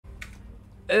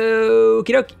Okie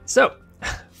dokie. So,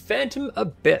 Phantom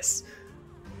Abyss.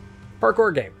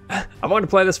 Parkour game. I wanted to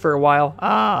play this for a while.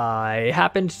 I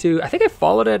think I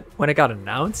followed it when it got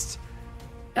announced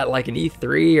at like an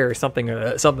E3 or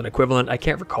something, something equivalent. I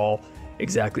can't recall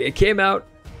exactly. It came out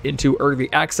into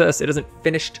early access. It isn't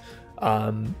finished,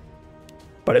 but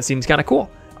it seems kind of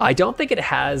cool. I don't think it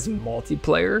has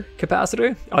multiplayer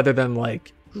capacity other than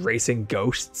like racing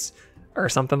ghosts or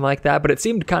something like that, but it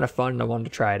seemed kind of fun and I wanted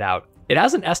to try it out. It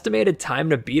has an estimated time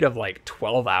to beat of like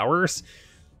 12 hours.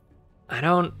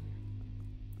 I'm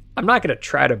not going to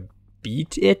try to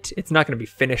beat it. It's not going to be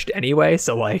finished anyway.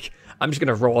 So like, I'm just going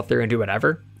to roll through and do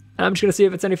whatever. And I'm just going to see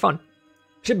if it's any fun.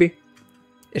 Should be.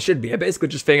 It should be. I basically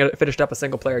just finished up a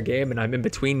single player game and I'm in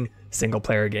between single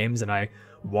player games and I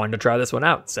wanted to try this one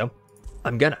out. So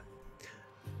I'm gonna.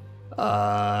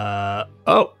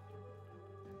 Oh.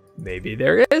 Maybe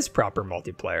there is proper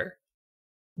multiplayer.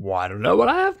 Well, I don't know what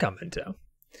I have coming to.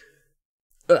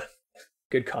 Ugh.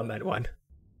 Good comment one.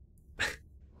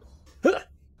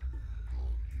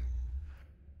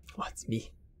 Oh, it's me.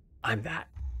 I'm that.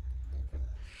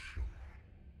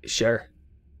 Sure.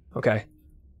 Okay.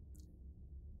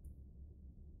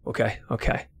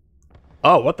 Okay.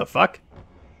 Oh, what the fuck?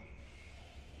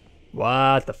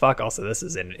 What the fuck? Also, this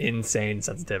is an insane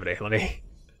sensitivity. Let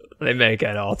me make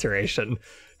an alteration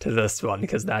to this one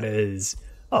because that is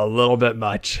a little bit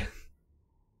much.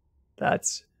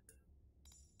 That's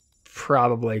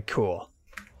probably cool.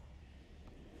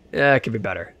 Yeah, it could be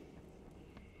better.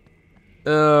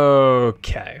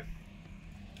 Okay.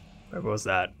 What was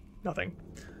that? Nothing.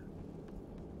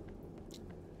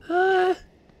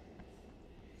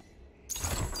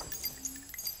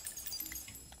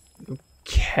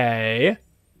 Okay.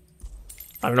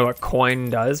 I don't know what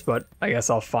coin does, but I guess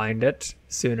I'll find it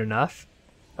soon enough.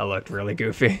 That looked really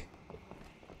goofy.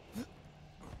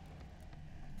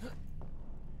 Oh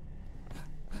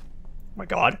my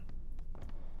god.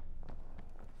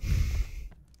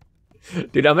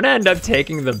 Dude, I'm gonna end up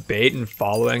taking the bait and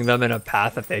following them in a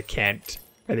path that they can't,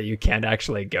 or that you can't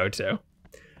actually go to.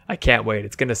 I can't wait.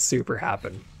 It's gonna super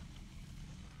happen.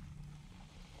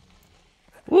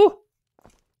 Woo!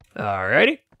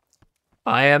 Alrighty.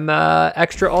 I am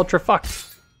extra ultra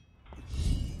fucked.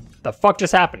 The fuck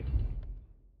just happened?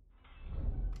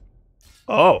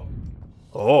 Oh.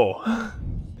 Oh.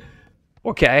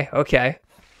 Okay. I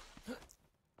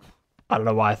don't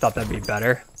know why I thought that'd be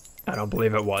better. I don't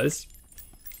believe it was.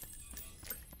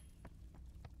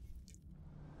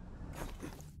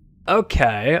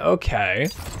 Okay. Oh,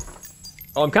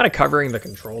 I'm kind of covering the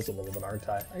controls a little bit, aren't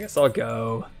I? I guess I'll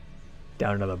go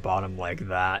down to the bottom like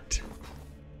that.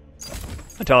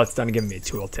 Until it's done giving me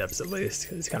tooltips at least,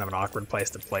 because it's kind of an awkward place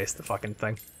to place the fucking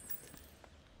thing.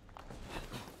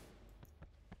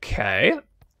 Okay.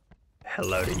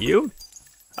 Hello to you.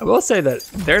 I will say that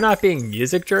there not being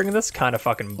music during this kind of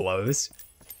fucking blows.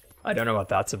 I don't know what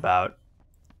that's about.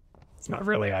 It's not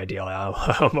really ideal.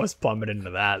 I almost plummeted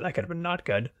into that. That could have been not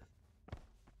good.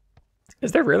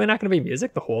 Is there really not going to be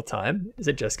music the whole time? Is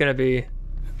it just going to be...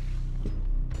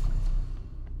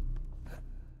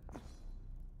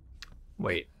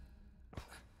 Wait.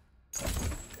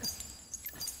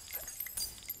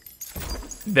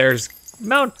 There's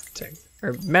mounting,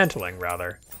 or mantling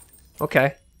rather.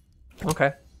 Okay.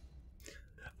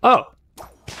 Oh.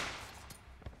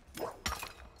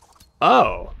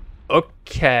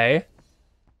 Okay.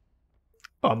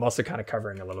 Oh, I'm also kind of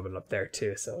covering a little bit up there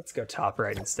too, so let's go top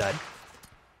right instead.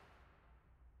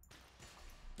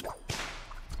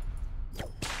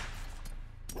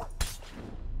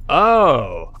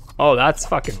 Oh, that's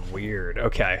fucking weird.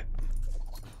 Okay.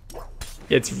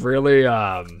 It's really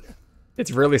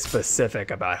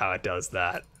specific about how it does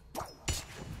that.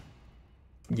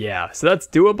 Yeah, so that's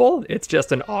doable. It's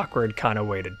just an awkward kind of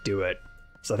way to do it.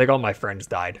 So I think all my friends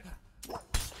died.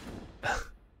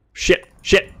 Shit.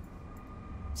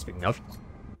 Speaking of.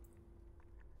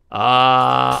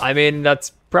 I mean, that's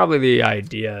probably the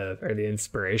idea or the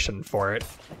inspiration for it.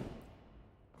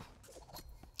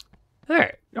 All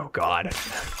right. Oh god.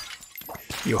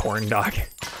 You horn dog.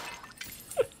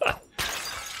 All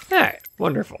right.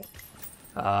 Wonderful.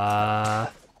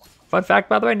 Fun fact,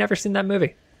 by the way, never seen that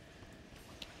movie.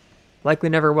 Likely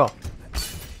never will.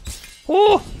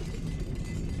 Oh!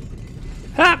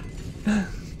 Ha!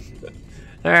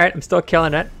 Alright, I'm still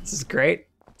killing it. This is great.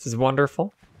 This is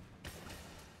wonderful.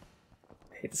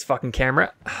 I hate this fucking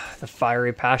camera. The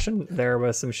fiery passion. There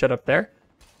was some shit up there.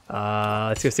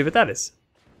 Let's go see what that is.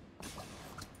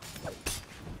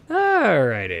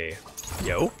 Alrighty.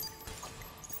 Yo.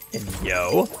 And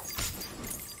yo.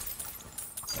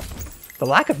 The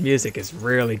lack of music is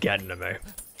really getting to me.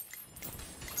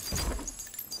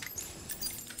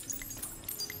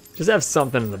 Just have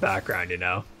something in the background, you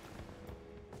know?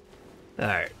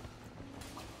 Alright.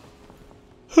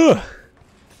 So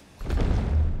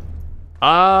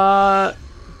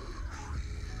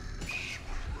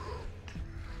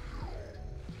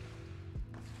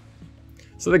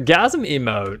the Gasm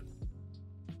emote.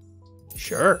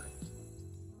 Sure.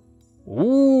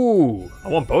 Ooh, I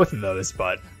want both of those,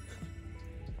 but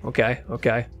okay,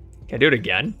 okay. Can I do it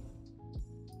again?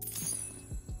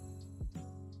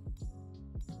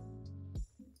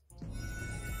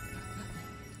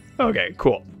 Okay,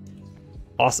 cool.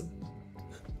 Awesome.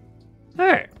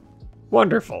 Alright.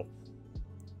 Wonderful.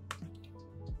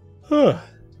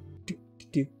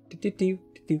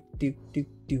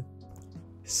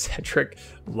 Cedric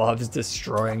loves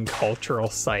destroying cultural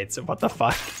sites. What the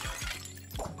fuck?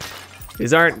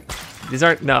 These aren't,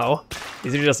 no.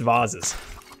 These are just vases.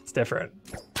 It's different.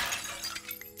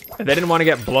 If they didn't want to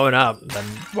get blown up, then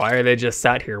why are they just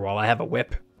sat here while I have a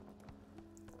whip?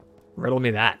 Riddle me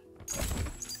that.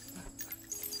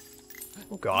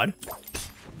 Oh god.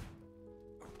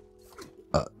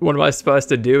 What am I supposed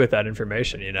to do with that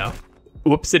information, you know?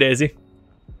 Whoopsie daisy.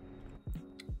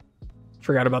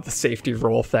 Forgot about the safety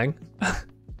roll thing.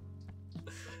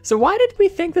 So why did we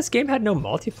think this game had no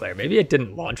multiplayer? Maybe it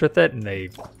didn't launch with it and they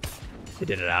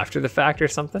did it after the fact or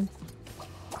something?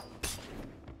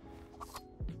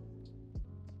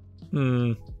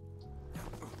 I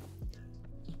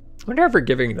wonder how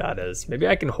forgiving that is. Maybe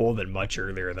I can hold it much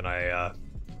earlier than I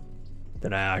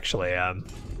actually am.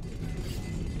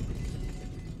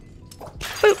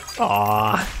 Boop.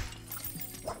 Aw.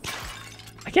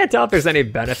 I can't tell if there's any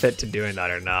benefit to doing that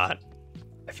or not.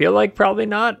 I feel like probably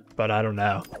not, but I don't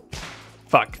know.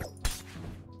 Fuck.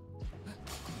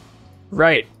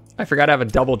 Right. I forgot to have a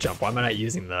double jump. Why am I not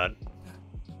using that?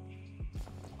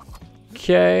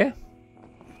 Okay.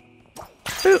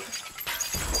 Boop.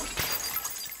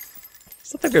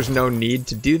 Still think there's no need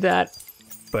to do that,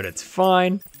 but it's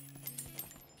fine.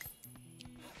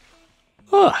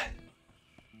 Ugh.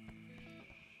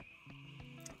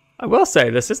 I will say,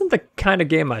 this isn't the kind of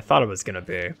game I thought it was gonna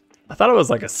be. I thought it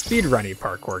was like a speedrunny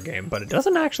parkour game, but it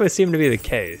doesn't actually seem to be the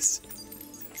case.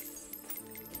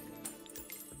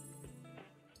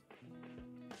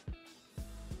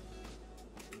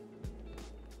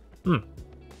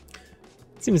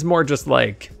 Seems more just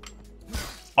like,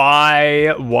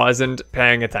 I wasn't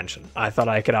paying attention. I thought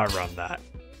I could outrun that.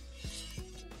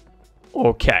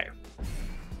 Okay.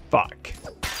 Fuck.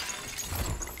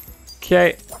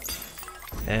 Okay.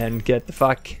 And get the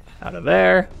fuck out of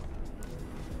there.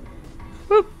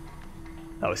 Whoop.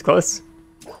 That was close.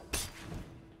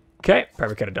 Okay,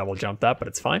 probably could have double jumped that, but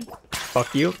it's fine.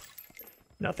 Fuck you.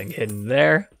 Nothing hidden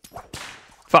there.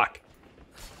 Fuck.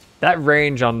 That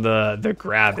range on the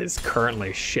grab is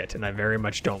currently shit, and I very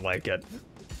much don't like it.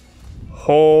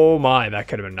 Oh my, that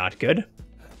could have been not good.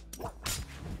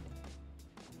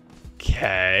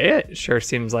 Okay, it sure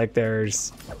seems like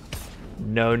there's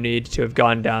no need to have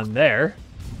gone down there.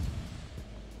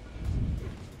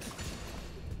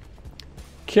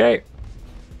 Okay.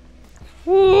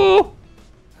 Woo!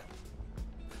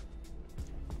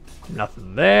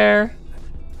 Nothing there.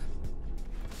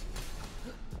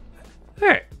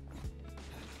 Alright.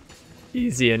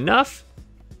 Easy enough.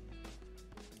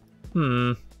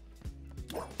 I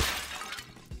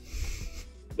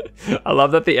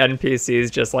love that the NPC is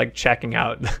just like checking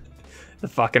out the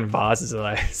fucking vases that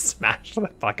I smashed the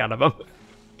fuck out of them.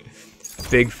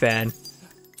 Big fan.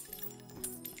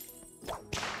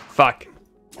 Fuck.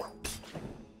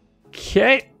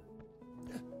 Okay.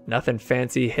 Nothing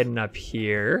fancy hidden up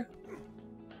here.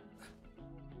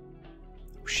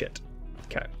 Oh, shit.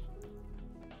 Okay.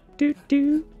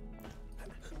 Doo.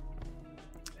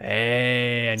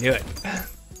 Hey, I knew it.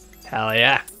 Hell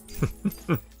yeah.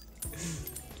 All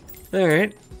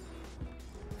right.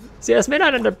 See, this may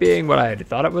not end up being what I had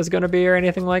thought it was going to be or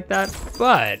anything like that,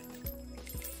 but it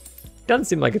doesn't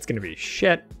seem like it's going to be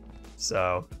shit.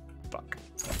 So, fuck.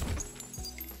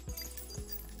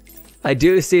 I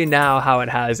do see now how it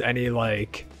has any,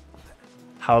 like,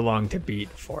 how long to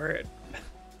beat for it.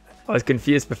 I was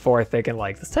confused before thinking,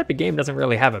 like, this type of game doesn't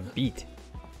really have a beat.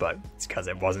 But it's because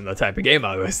it wasn't the type of game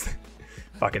I was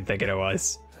fucking thinking it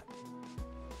was.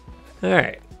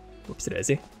 Alright. Whoopsie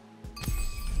daisy.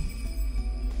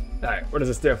 Alright, what does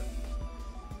this do?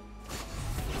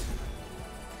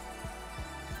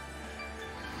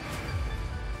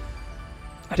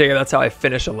 I take it that's how I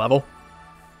finish a level.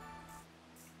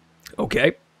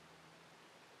 Okay.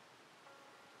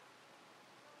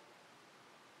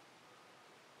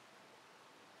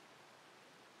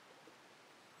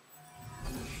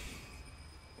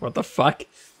 What the fuck?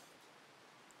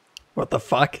 What the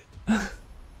fuck?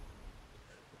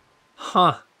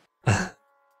 Huh. That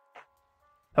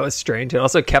was strange. It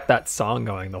also kept that song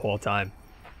going the whole time.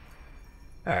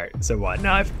 Alright, so what?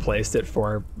 Now I've placed it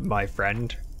for my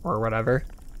friend or whatever.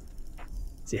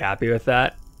 Is he happy with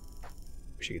that?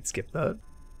 Wish you could skip that.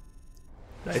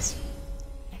 Nice.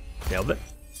 Nailed it.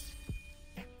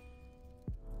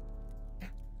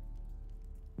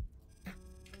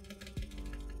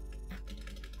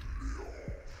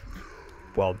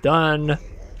 Well done.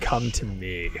 Come to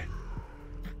me.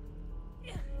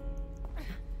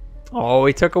 Oh,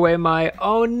 he took away my...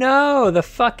 Oh no! The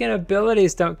fucking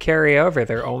abilities don't carry over.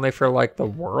 They're only for, like, the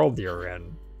world you're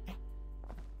in.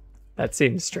 That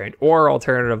seems strange. Or,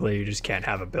 alternatively, you just can't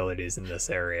have abilities in this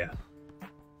area.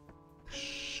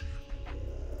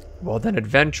 Well then,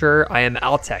 adventurer, I am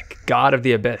Altek, god of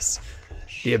the Abyss.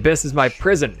 The Abyss is my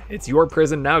prison. It's your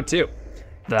prison now, too.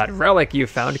 That relic you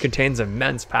found contains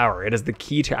immense power. It is the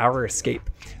key to our escape.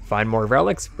 Find more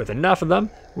relics. With enough of them,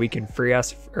 we can free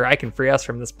us, or I can free us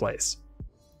from this place.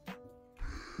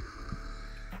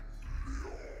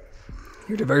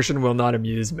 Your diversion will not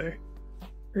amuse me.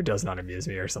 Or does not amuse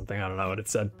me or something. I don't know what it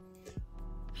said.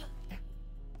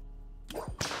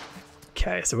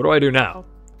 Okay, so what do I do now?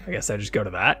 I guess I just go to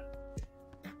that.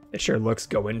 It sure looks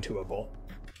go-intoable.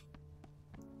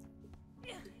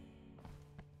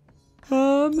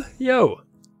 Yo.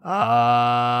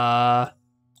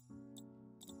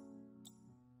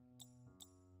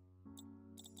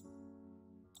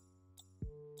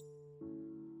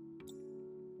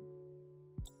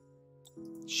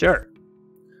 Sure.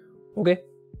 Okay.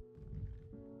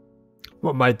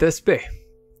 What might this be?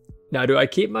 Now, do I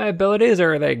keep my abilities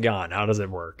or are they gone? How does it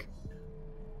work?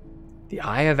 The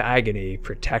Eye of Agony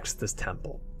protects this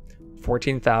temple.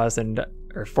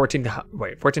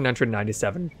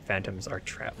 1497 phantoms are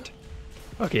trapped.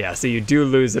 Okay, yeah, so you do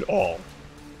lose it all.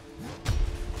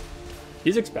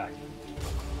 Music's back.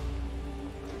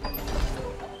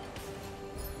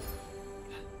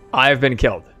 I've been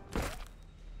killed.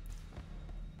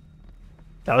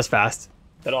 That was fast.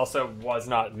 That also was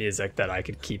not music that I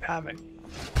could keep having.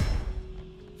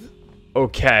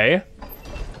 Okay.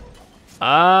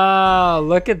 Ah,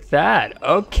 look at that.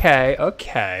 Okay,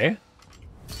 okay.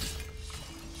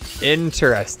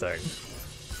 Interesting.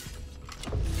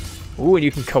 Ooh, and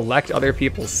you can collect other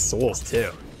people's souls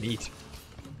too. Neat.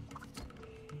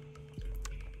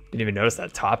 Didn't even notice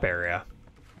that top area.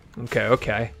 Okay,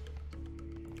 okay.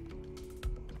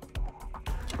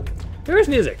 There's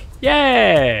music.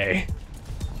 Yay!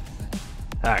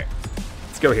 Alright,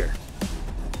 let's go here.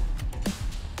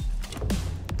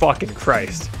 Fucking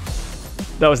Christ.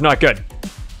 That was not good.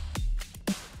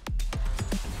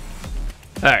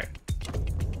 Alright.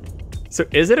 So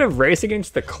is it a race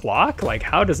against the clock? Like,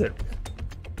 how does it...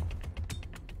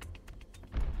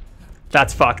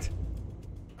 That's fucked.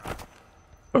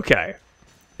 Okay.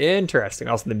 Interesting.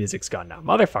 Also, the music's gone now.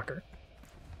 Motherfucker.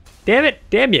 Damn it.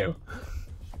 Damn you.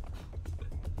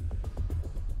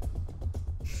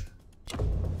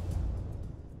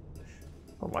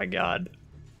 Oh my god.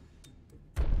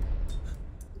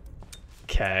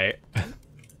 Okay.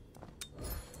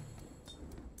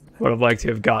 Would have liked to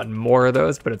have gotten more of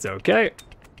those, but it's okay.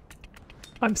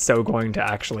 I'm so going to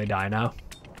actually die now.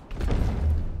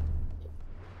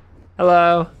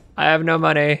 Hello. I have no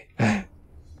money.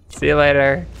 See you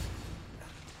later.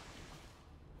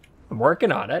 I'm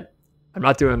working on it. I'm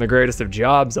not doing the greatest of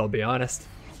jobs, I'll be honest.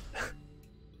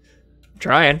 I'm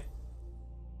trying.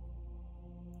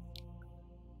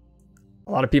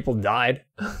 A lot of people died.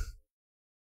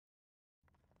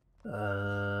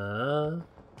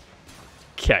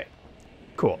 Okay.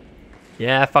 Cool.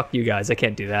 Yeah, fuck you guys. I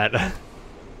can't do that.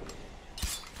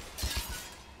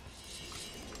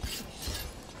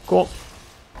 Cool.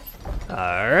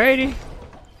 Alrighty.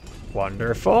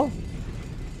 Wonderful.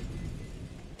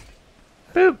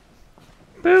 Boop.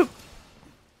 Boop.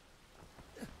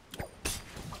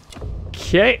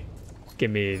 Okay.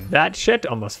 Give me that shit.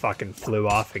 Almost fucking flew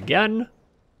off again.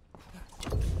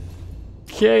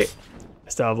 Okay. I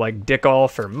still have like dick all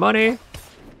for money.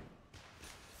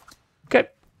 Okay.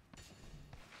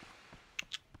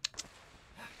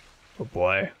 Oh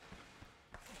boy.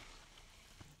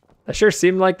 That sure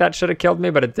seemed like that should have killed me,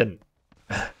 but it didn't.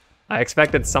 I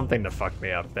expected something to fuck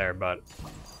me up there, but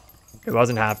it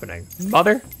wasn't happening.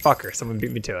 Motherfucker, someone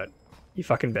beat me to it. You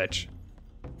fucking bitch.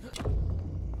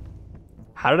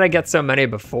 How did I get so many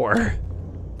before?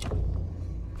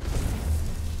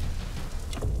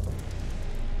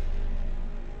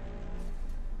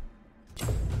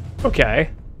 Okay.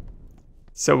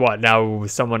 So what, now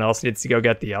someone else needs to go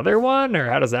get the other one? Or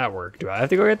how does that work? Do I have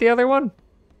to go get the other one?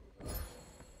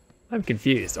 I'm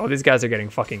confused. All these guys are getting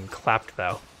fucking clapped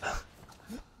though.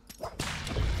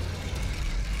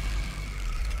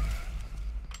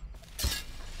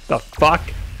 The fuck?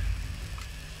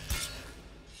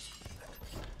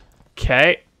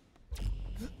 Okay.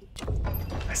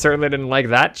 I certainly didn't like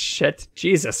that shit.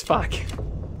 Jesus, fuck.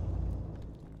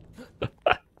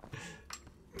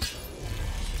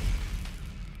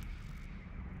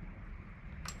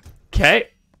 Okay.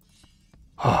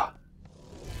 Oh.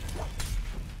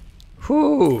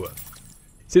 Whew.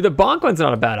 See, the bonk one's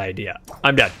not a bad idea.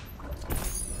 I'm dead.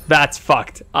 That's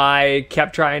fucked. I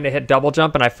kept trying to hit double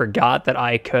jump and I forgot that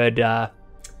I could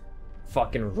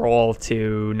fucking roll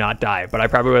to not die. But I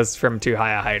probably was from too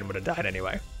high a height and would have died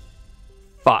anyway.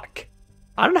 Fuck.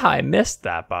 I don't know how I missed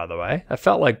that, by the way. I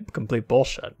felt like complete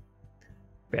bullshit.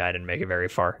 But yeah, I didn't make it very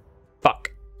far.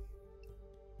 Fuck.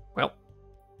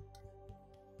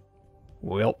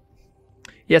 Well.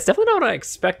 Yeah, it's definitely not what I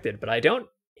expected, but I don't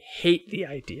hate the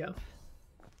idea.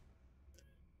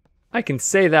 I can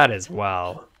say that as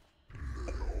well.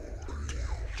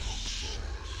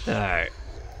 Alright.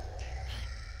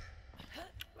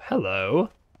 Hello.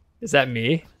 Is that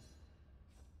me?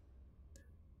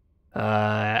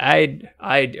 Adios.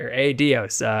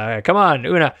 Come on,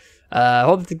 Una.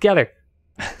 Hold it together.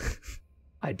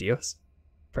 Adios?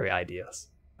 Probably adios.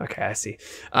 Okay, I see.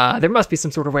 There must be some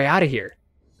sort of way out of here.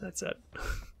 That's it.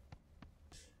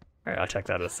 Alright, I'll check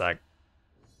that in a sec.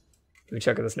 Let me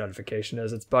check what this notification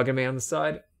is. It's bugging me on the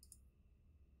side.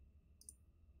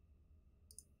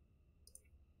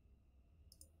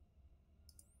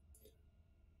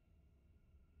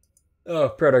 Oh,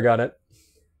 Proto got it.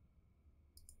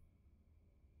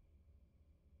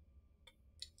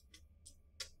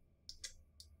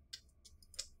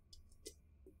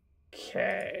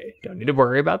 Okay, don't need to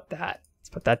worry about that. Let's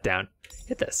put that down.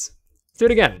 Hit this. Let's do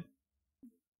it again.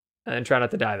 And then try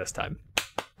not to die this time.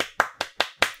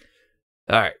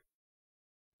 Alright.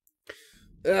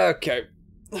 Okay.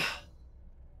 I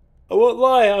won't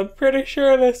lie, I'm pretty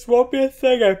sure this won't be a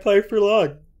thing I play for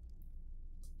long.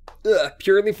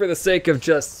 Purely for the sake of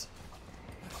just...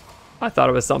 I thought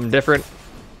it was something different,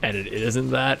 and it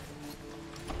isn't that.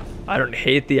 I don't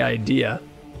hate the idea.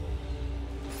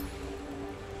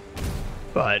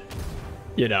 But,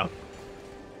 you know.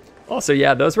 Also,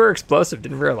 yeah, those were explosive,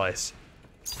 didn't realize.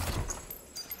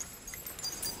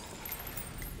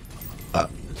 Oh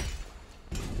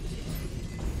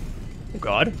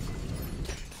God.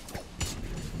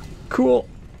 Cool.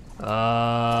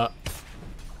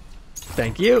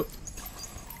 Thank you.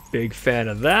 Big fan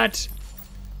of that.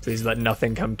 Please let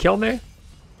nothing come kill me.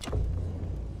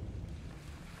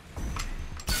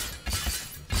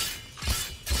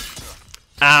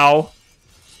 Ow.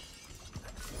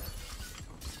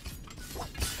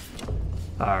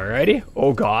 Alrighty.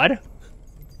 Oh God.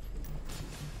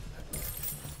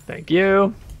 Thank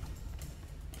you.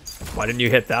 Why didn't you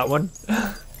hit that one?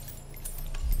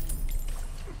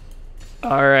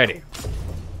 Alrighty.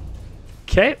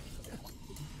 Okay.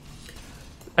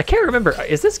 I can't remember.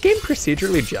 Is this game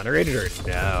procedurally generated or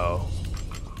no?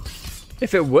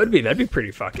 If it would be, that'd be pretty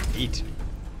fucking neat.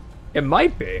 It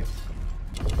might be.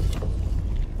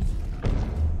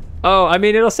 Oh, I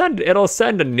mean, it'll send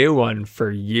a new one for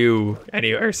you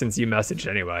anyway, since you messaged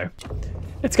anyway.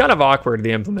 It's kind of awkward,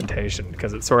 the implementation,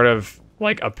 because it's sort of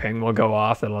like a ping will go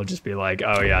off and it'll just be like,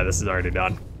 oh yeah, this is already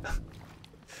done.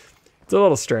 It's a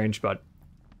little strange, but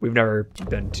we've never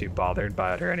been too bothered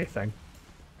by it or anything.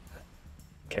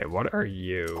 Okay, what are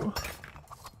you?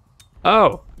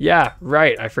 Oh, yeah,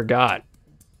 right, I forgot.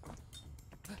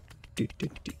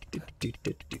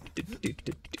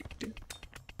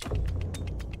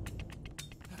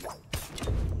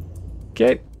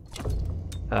 Okay.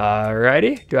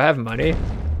 Alrighty. Do I have money?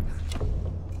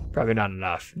 Probably not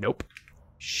enough. Nope.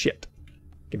 Shit.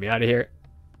 Get me out of here.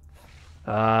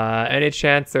 Any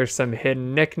chance there's some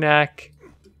hidden knickknack?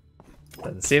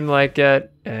 Doesn't seem like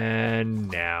it.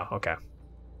 And now, okay.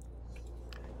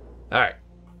 Alright.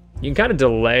 You can kind of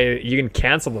delay, you can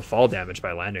cancel the fall damage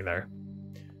by landing there.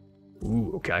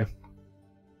 Ooh, okay.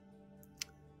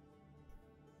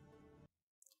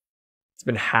 It's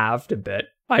been halved a bit.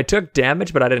 I took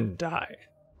damage, but I didn't die.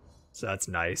 So that's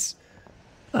nice.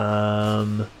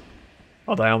 Although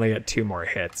I only get 2 more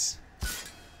hits.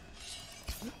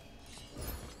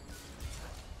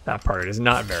 That part is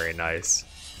not very nice.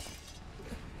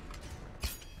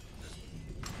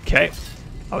 Okay.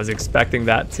 I was expecting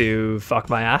that to fuck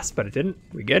my ass, but it didn't.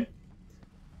 We good?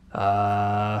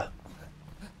 I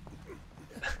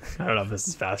don't know if this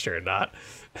is faster or not.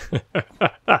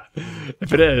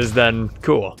 If it is, then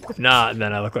cool. If not,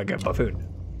 then I look like a buffoon.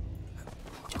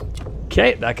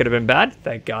 Okay, that could have been bad.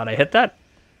 Thank God I hit that.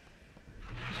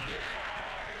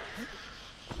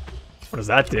 What does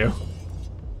that do?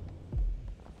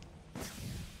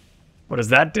 What does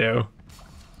that do?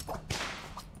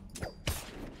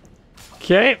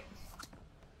 Okay.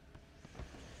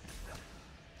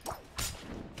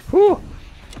 Whew.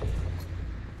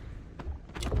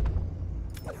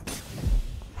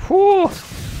 Whew.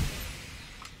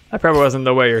 That probably wasn't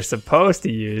the way you're supposed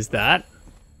to use that.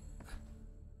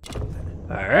 All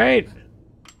right.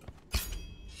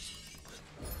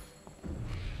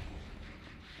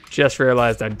 Just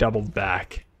realized I doubled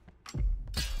back.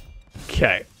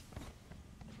 Okay.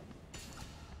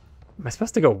 Am I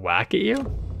supposed to go whack at you?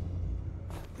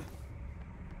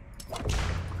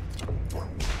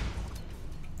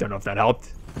 Don't know if that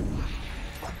helped.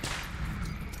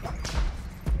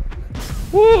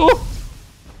 Woo!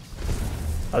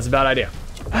 That's a bad idea.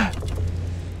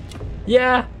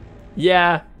 Yeah,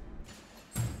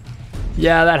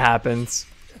 that happens.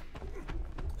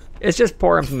 It's just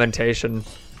poor implementation.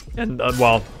 And,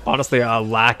 well, honestly, a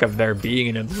lack of there being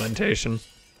an implementation.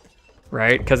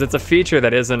 Right? Because it's a feature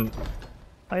that isn't...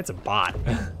 Like, it's a bot.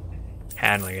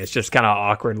 Handling it's just kind of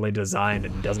awkwardly designed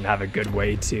and doesn't have a good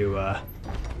way to...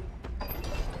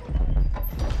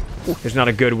 There's not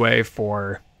a good way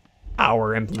for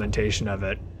our implementation of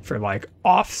it for, like,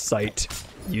 off-site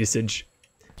usage.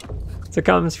 So it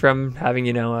comes from having,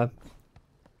 you know, a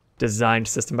designed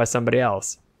system by somebody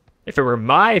else. If it were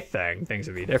my thing, things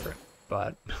would be different.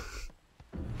 But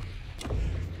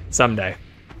someday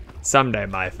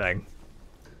my thing.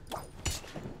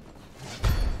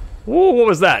 Whoa, what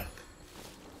was that?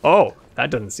 Oh, that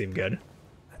doesn't seem good.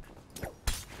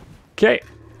 Okay.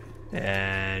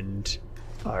 And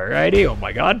alrighty, oh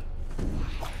my god.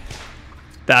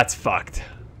 That's fucked.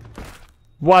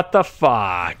 What the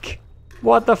fuck?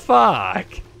 What the fuck?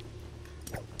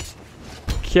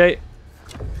 Okay.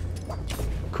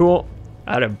 Cool.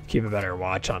 I had to keep a better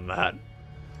watch on that.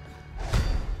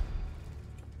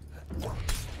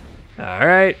 All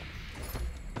right.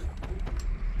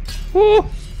 Woo!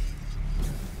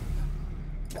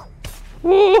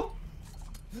 Woo!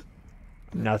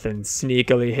 Nothing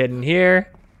sneakily hidden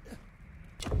here.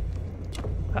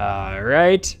 All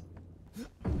right.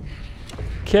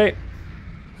 Okay.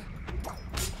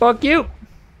 Fuck you. All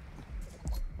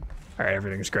right,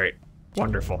 everything's great.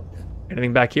 Wonderful.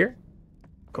 Anything back here?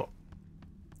 Cool.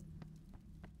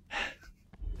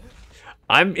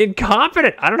 I'm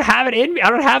incompetent. I don't have it in me. I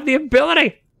don't have the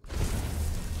ability.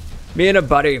 Me and a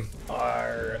buddy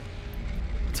are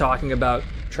talking about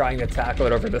trying to tackle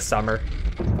it over the summer.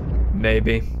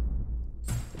 Maybe.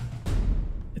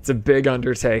 It's a big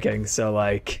undertaking, so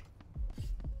like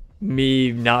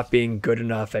me not being good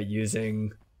enough at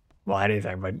using, well,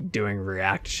 anything but doing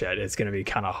React shit, it's gonna be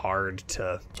kind of hard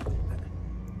to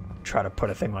try to put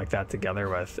a thing like that together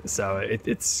with. So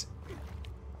it's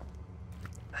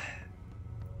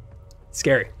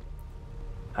scary.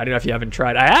 I don't know if you haven't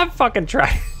tried. I have fucking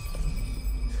tried.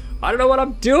 I don't know what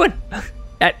I'm doing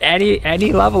at any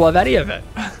level of any of it.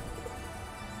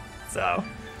 So,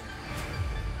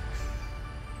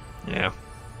 yeah.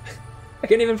 I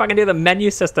can't even fucking do the menu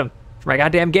system for my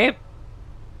goddamn game.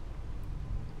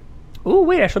 Ooh,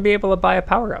 wait, I should be able to buy a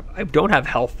power-up. I don't have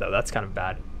health, though. That's kind of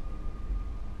bad.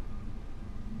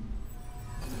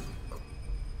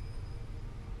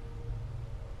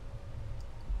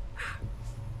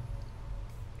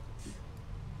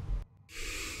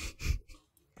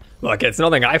 Look, it's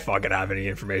nothing I fucking have any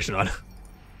information on.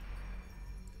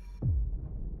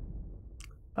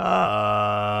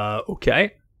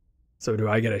 Okay. So do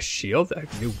I get a shield? A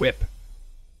new whip.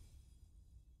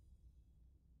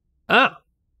 Oh.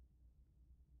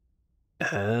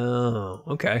 Oh,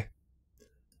 okay.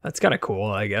 That's kind of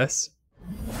cool, I guess.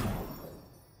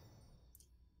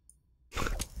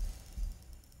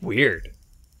 Weird.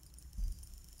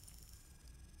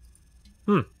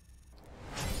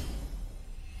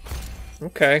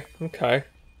 Okay, okay.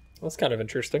 That's kind of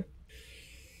interesting.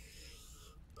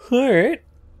 Alright.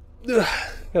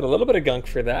 Got a little bit of gunk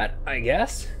for that, I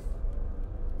guess.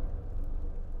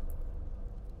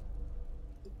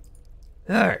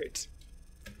 Alright.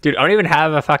 Dude, I don't even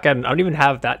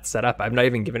have that set up. I've not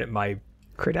even given it my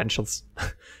credentials.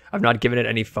 I've not given it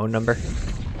any phone number.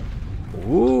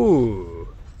 Ooh.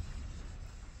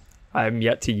 I'm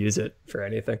yet to use it for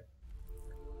anything.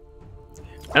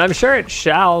 And I'm sure it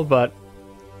shall, but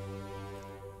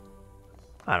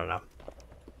I don't know.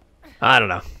 I don't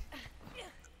know.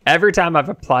 Every time I've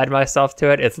applied myself to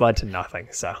it, it's led to nothing,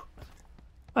 so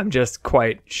I'm just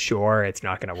quite sure it's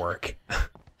not going to work.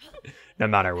 No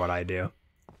matter what I do.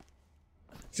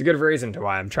 It's a good reason to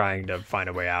why I'm trying to find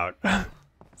a way out.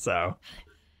 So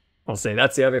we'll see.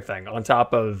 That's the other thing. On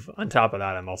top of that,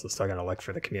 I'm also still going to look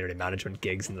for the community management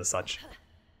gigs and the such.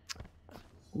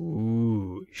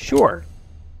 Ooh, sure.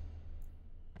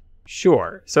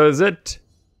 Sure. So is it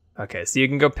Okay, so you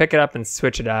can go pick it up and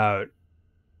switch it out.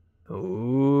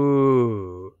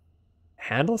 Ooh.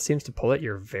 Handle seems to pull at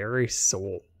your very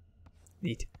soul.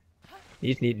 Neat.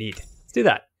 Neat, neat, neat. Let's do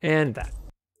that and that.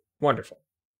 Wonderful.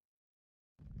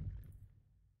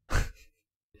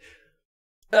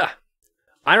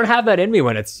 I don't have that in me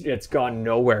when it's gone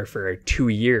nowhere for 2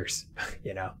 years,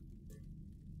 you know.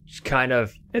 It's kind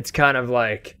of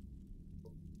like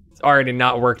it's already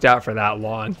not worked out for that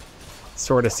long.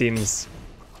 Sort of seems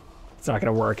it's not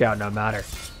gonna work out no matter.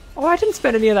 Oh, I didn't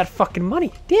spend any of that fucking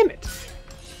money. Damn it.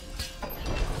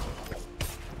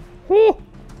 Ooh.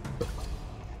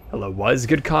 Hello, was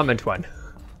good comment one.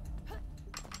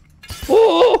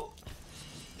 Oh,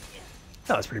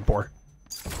 that was pretty poor.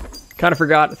 Kind of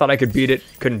forgot. I thought I could beat it.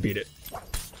 Couldn't beat it.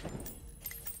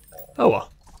 Oh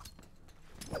well.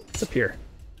 What's up here?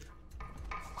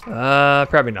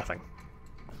 Probably nothing.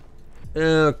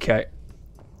 Okay.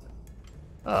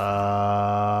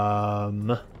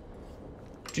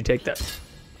 Did you take that?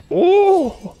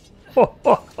 Oh!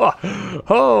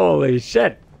 Holy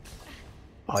shit!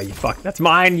 Oh, you fuck! That's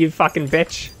mine, you fucking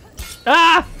bitch!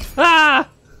 Ah! Ah!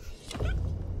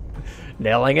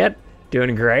 Nailing it.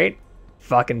 Doing great.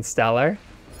 Fucking stellar.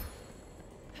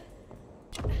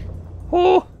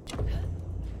 Oh!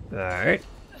 Alright.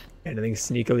 Anything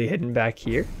sneakily hidden back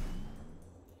here?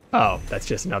 Oh, that's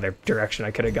just another direction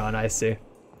I could have gone, I see.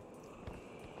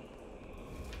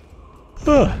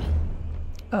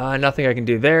 Nothing I can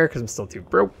do there because I'm still too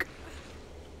broke.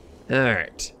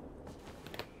 Alright.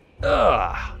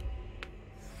 Ugh.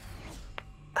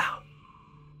 Ow.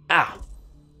 Ow.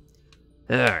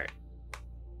 Alright.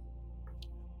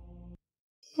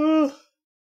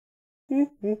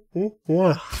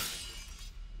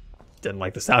 Didn't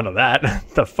like the sound of that.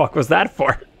 The fuck was that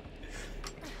for?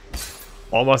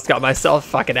 Almost got myself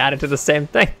fucking added to the same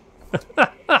thing.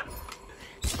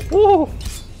 Oh,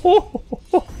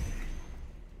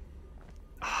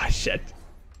 shit.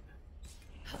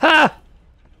 Ha!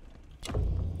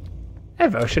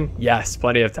 Evotion? Yes,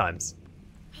 plenty of times.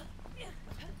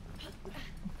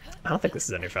 I don't think this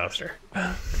is any faster.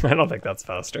 I don't think that's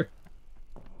faster.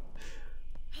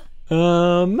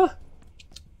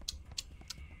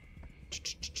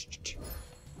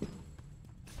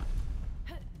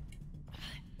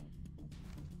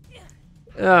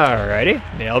 Alrighty,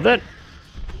 nailed it.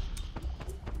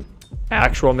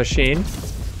 Actual machine.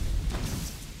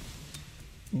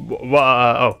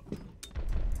 Oh.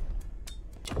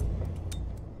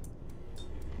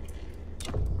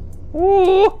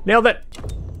 Ooh, nailed it.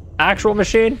 Actual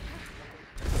machine.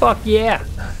 Fuck yeah.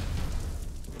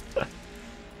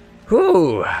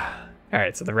 Whew.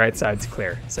 Alright, so the right side's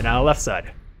clear. So now left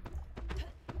side.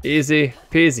 Easy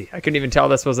peasy. I couldn't even tell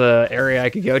this was an area I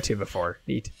could go to before.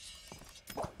 Neat.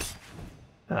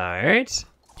 Alright.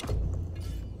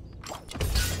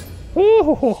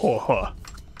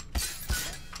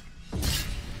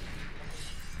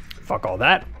 Fuck all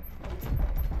that.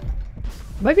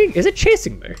 Is it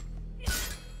chasing me?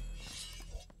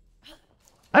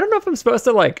 I don't know if I'm supposed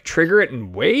to like trigger it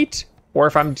and wait, or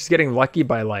if I'm just getting lucky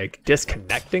by like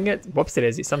disconnecting it. Whoops, it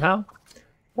is somehow.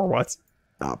 Or what's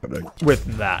happening with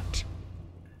that?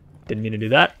 Didn't mean to do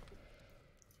that.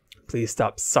 Please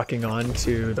stop sucking on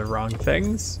to the wrong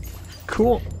things.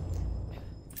 Cool.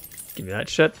 Give me that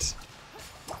shit.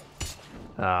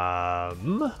 Oh,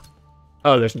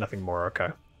 there's nothing more, okay.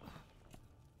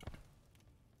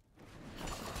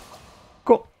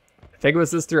 Cool. I think it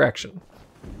was this direction.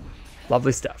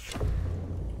 Lovely stuff.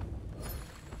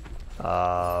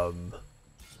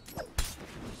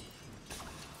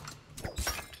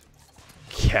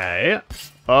 Okay.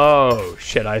 Oh,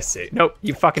 shit, I see. Nope,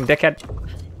 you fucking dickhead.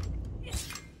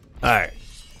 Alright.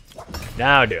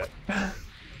 Now do it.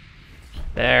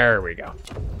 There we go.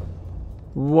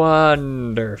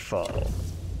 Wonderful.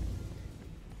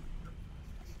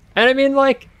 And I mean,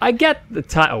 like, I get the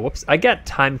time. Oh, whoops. I get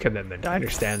time commitment. I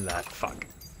understand that. Fuck.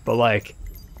 But, like,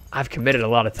 I've committed a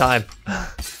lot of time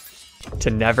to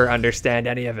never understand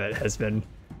any of it. It's been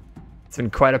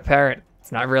quite apparent.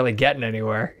 It's not really getting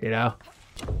anywhere, you know?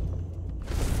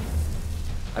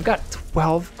 I've got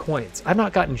 12 coins. I've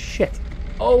not gotten shit.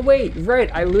 Oh, wait, right.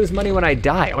 I lose money when I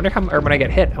die. I wonder how, or when I get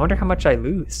hit. I wonder how much I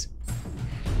lose.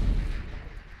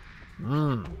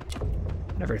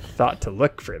 Never thought to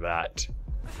look for that.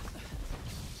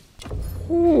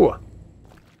 Ooh.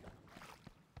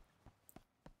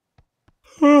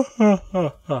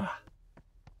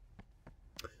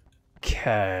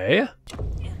 Okay.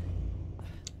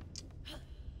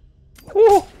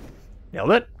 Ooh.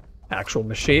 Nailed it. Actual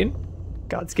machine.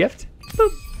 God's gift.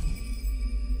 Boop.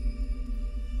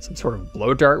 Some sort of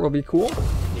blow dart will be cool.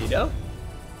 Neato.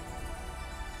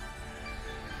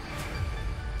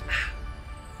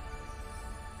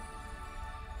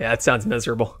 Yeah, that sounds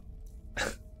miserable.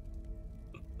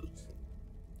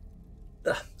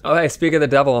 Oh, hey, speak of the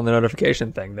devil on the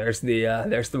notification thing. There's the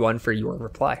one for your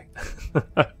reply. All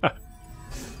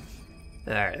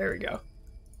right, there we go.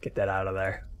 Get that out of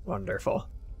there. Wonderful.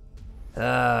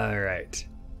 All right.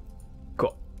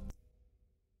 Cool.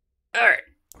 All right.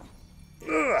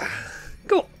 Ugh.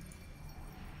 Cool.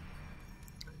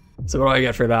 So what do I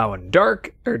get for that one?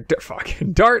 Dart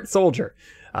soldier.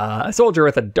 A soldier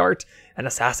with a dart and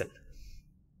assassin.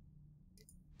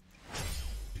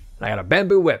 I got a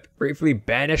bamboo whip. Briefly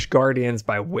banish guardians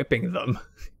by whipping them.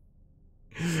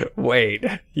 Wait,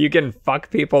 you can fuck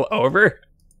people over?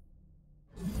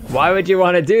 Why would you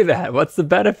want to do that? What's the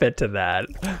benefit to that?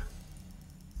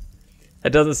 It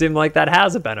doesn't seem like that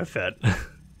has a benefit.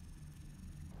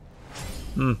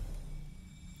 Okay.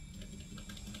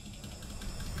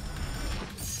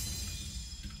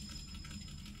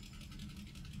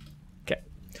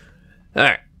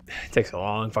 Alright. Takes a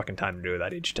long fucking time to do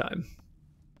that each time.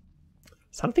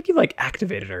 So I don't think you like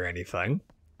activated or anything.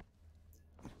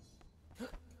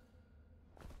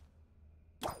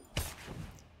 What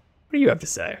do you have to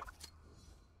say?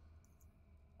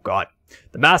 God.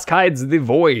 The mask hides the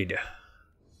void.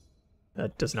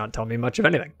 That does not tell me much of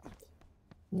anything.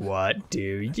 What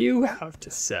do you have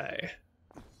to say?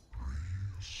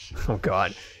 Oh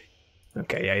God.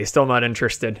 Okay, yeah, he's still not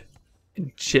interested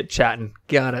in chit-chatting.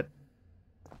 Got it.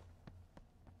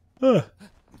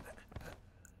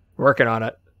 Working on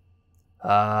it.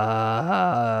 That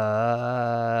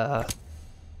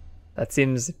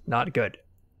seems not good.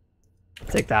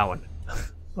 Take that one.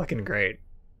 Looking great.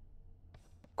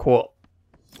 Cool.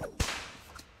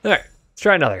 Alright, let's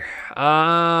try another.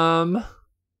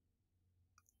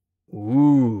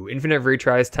 Ooh, infinite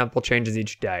retries, temple changes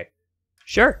each day.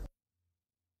 Sure.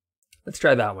 Let's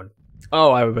try that one.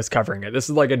 Oh, I was covering it. This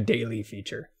is like a daily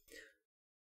feature.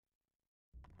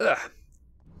 Ugh.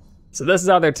 So this is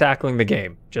how they're tackling the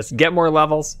game. Just get more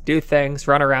levels, do things,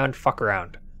 run around, fuck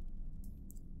around.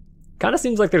 Kind of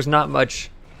seems like there's not much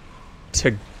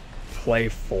to play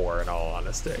for, in all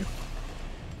honesty.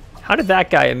 How did that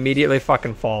guy immediately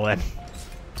fucking fall in?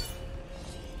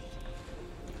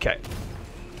 Okay.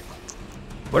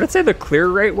 What did it say the clear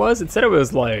rate was? It said it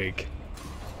was like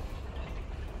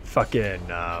fucking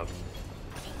like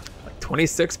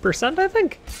 26%, I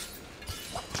think.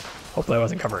 Hopefully I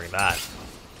wasn't covering that.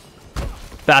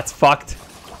 That's fucked.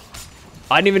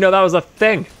 I didn't even know that was a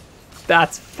thing.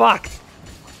 That's fucked.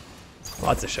 Well,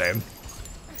 that's a shame.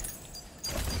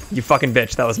 You fucking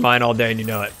bitch. That was mine all day and you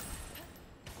know it.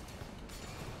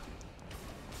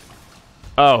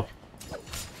 Oh.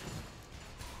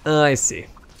 I see.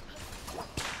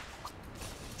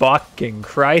 Fucking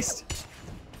Christ.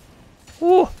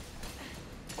 Ooh.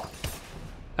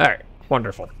 Alright.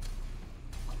 Wonderful.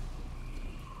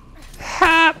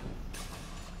 Ha!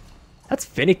 That's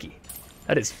finicky.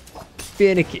 That is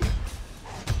finicky.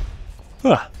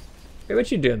 Huh. Hey,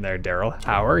 what you doing there, Daryl?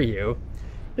 How are you?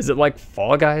 Is it like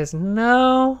Fall Guys?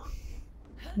 No.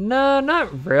 No,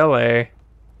 not really.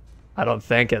 I don't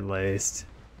think, at least.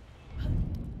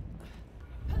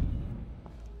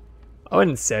 I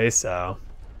wouldn't say so.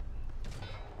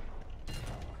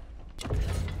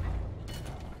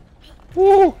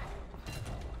 Woo!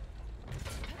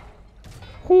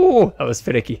 Woo! That was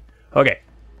finicky. Okay.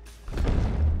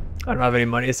 I don't have any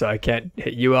money, so I can't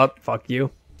hit you up. Fuck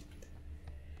you.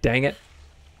 Dang it.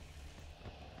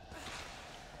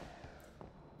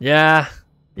 Yeah.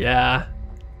 Yeah.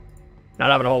 Not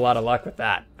having a whole lot of luck with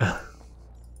that.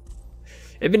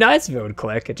 It'd be nice if it would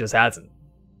click. It just hasn't.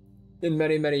 In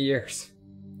many, many years.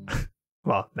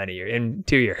 Well, many years. In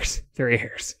 2 years. 3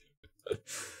 years.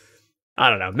 I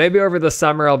don't know. Maybe over the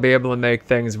summer I'll be able to make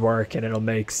things work and it'll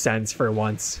make sense for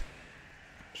once.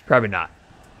 Probably not.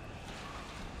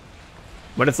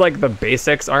 When it's like the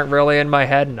basics aren't really in my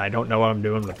head and I don't know what I'm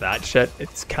doing with that shit,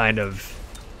 it's kind of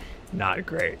not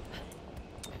great.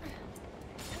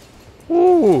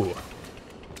 Ooh.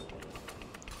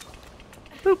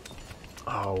 Boop.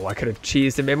 Oh, I could have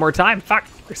cheesed and made more time. Fuck.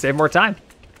 Or saved more time.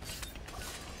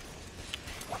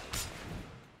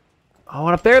 I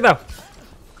went up there though.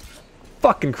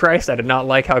 Fucking Christ, I did not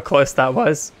like how close that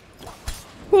was.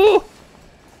 Woo!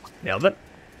 Nailed it.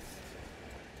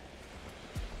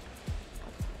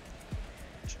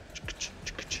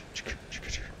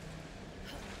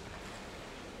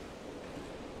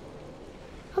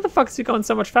 How the fuck is he going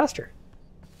so much faster?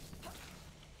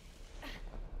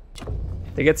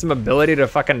 They get some ability to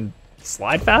fucking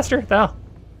slide faster? What the hell?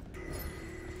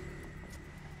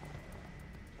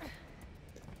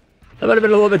 That might have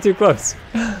been a little bit too close.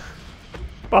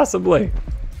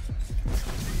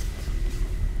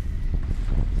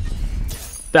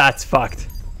 That's fucked.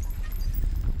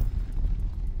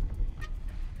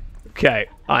 Okay,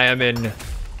 I am in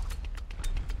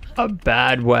a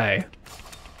bad way.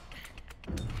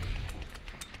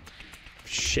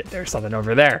 Shit, there's something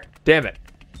over there. Damn it.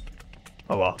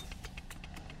 Oh well.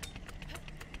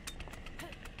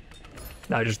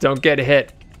 Now just don't get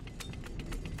hit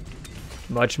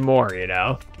much more, you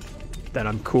know? Then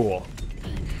I'm cool.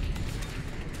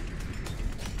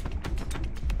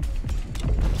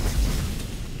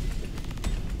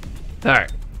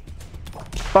 Alright.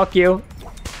 Fuck you.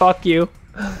 Fuck you.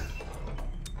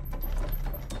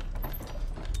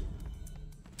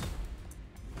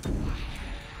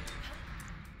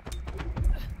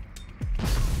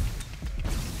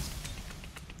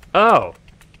 Oh.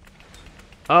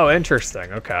 Oh,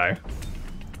 interesting. Okay.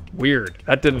 Weird.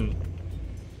 That didn't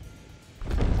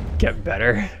get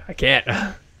better. I can't.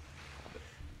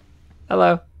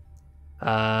 Hello.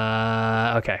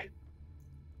 Okay.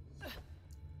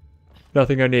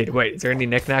 Nothing I need. Wait, is there any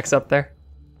knickknacks up there?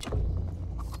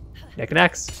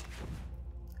 Knickknacks?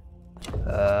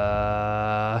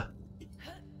 Uh-oh.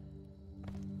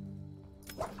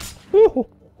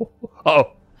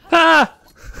 Ah!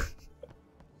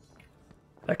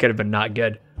 That could have been not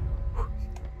good.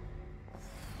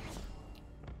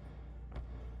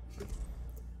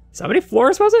 So how many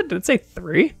floors was it? Did it say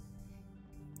 3?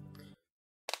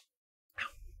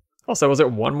 Also, was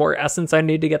it 1 more essence I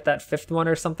need to get that 5th one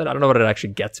or something? I don't know what it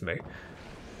actually gets me,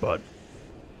 but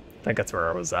I think that's where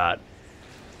I was at.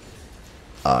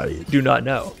 I do not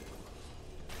know.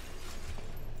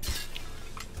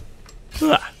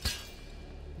 Ah.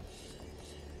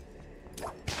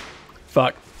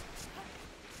 Fuck.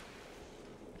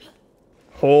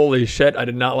 Holy shit, I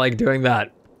did not like doing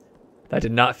that. That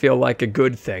did not feel like a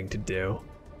good thing to do.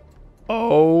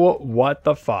 Oh, what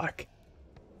the fuck?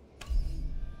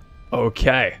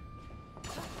 Okay.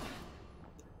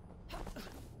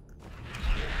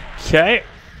 Okay.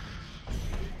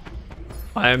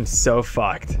 I am so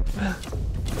fucked.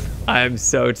 I am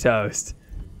so toast.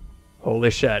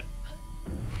 Holy shit.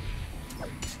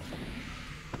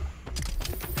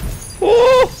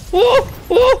 Ooh, ooh,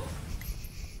 ooh.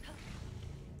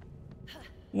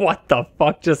 What the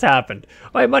fuck just happened?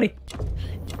 Oh, I have money.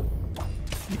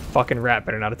 You fucking rat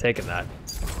better not have taken that.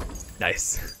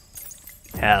 Nice.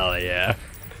 Hell yeah.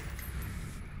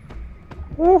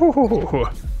 Ooh.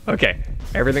 Okay,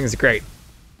 everything's great.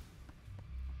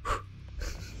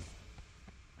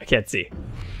 I can't see.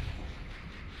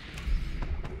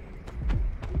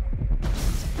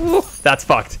 Ooh, that's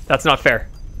fucked. That's not fair.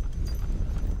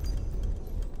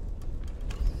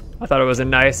 I thought it was a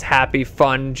nice, happy,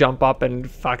 fun jump up and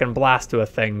fucking blast to a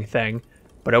thing,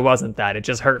 but it wasn't that. It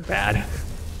just hurt bad.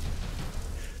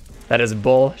 That is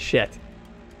bullshit.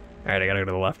 All right, I gotta go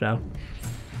to the left now.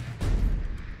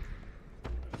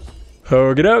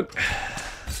 Okey-doke.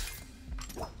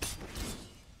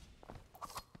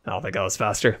 I don't think that was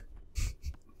faster.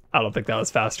 I don't think that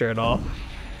was faster at all.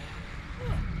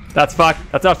 That's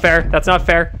fucked. That's not fair. That's not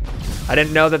fair. I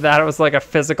didn't know that that was like a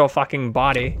physical fucking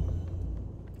body.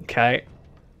 Okay.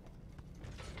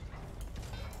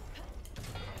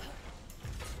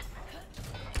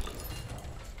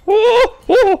 Ooh,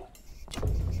 ooh.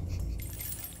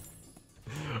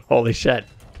 Holy shit.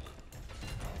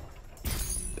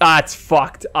 Ah, it's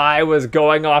fucked. I was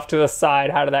going off to the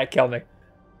side. How did that kill me?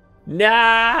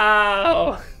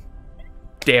 No!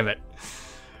 Damn it.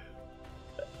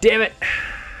 Damn it.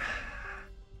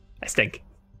 I stink.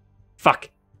 Fuck.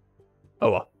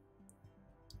 Oh well.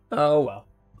 Oh well.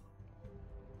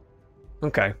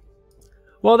 Okay.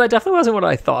 Well, that definitely wasn't what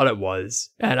I thought it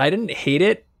was. And I didn't hate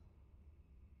it.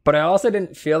 But I also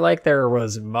didn't feel like there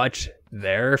was much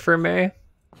there for me.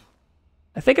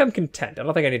 I think I'm content. I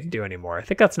don't think I need to do any more. I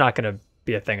think that's not going to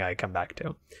be a thing I come back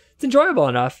to. It's enjoyable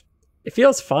enough. It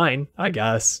feels fine, I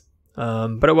guess.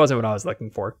 But it wasn't what I was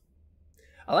looking for.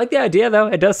 I like the idea, though.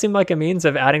 It does seem like a means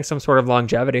of adding some sort of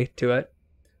longevity to it.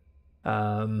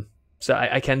 So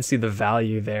I can see the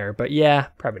value there. But yeah,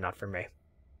 probably not for me.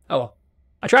 Oh well.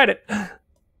 I tried it.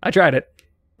 I tried it.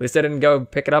 At least I didn't go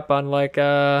pick it up on like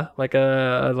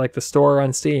the store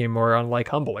on Steam or on like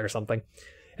Humble or something,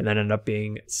 and then end up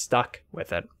being stuck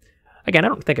with it. Again, I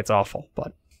don't think it's awful,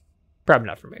 but probably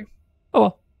not for me. Oh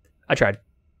well. I tried.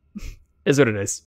 Is what it is.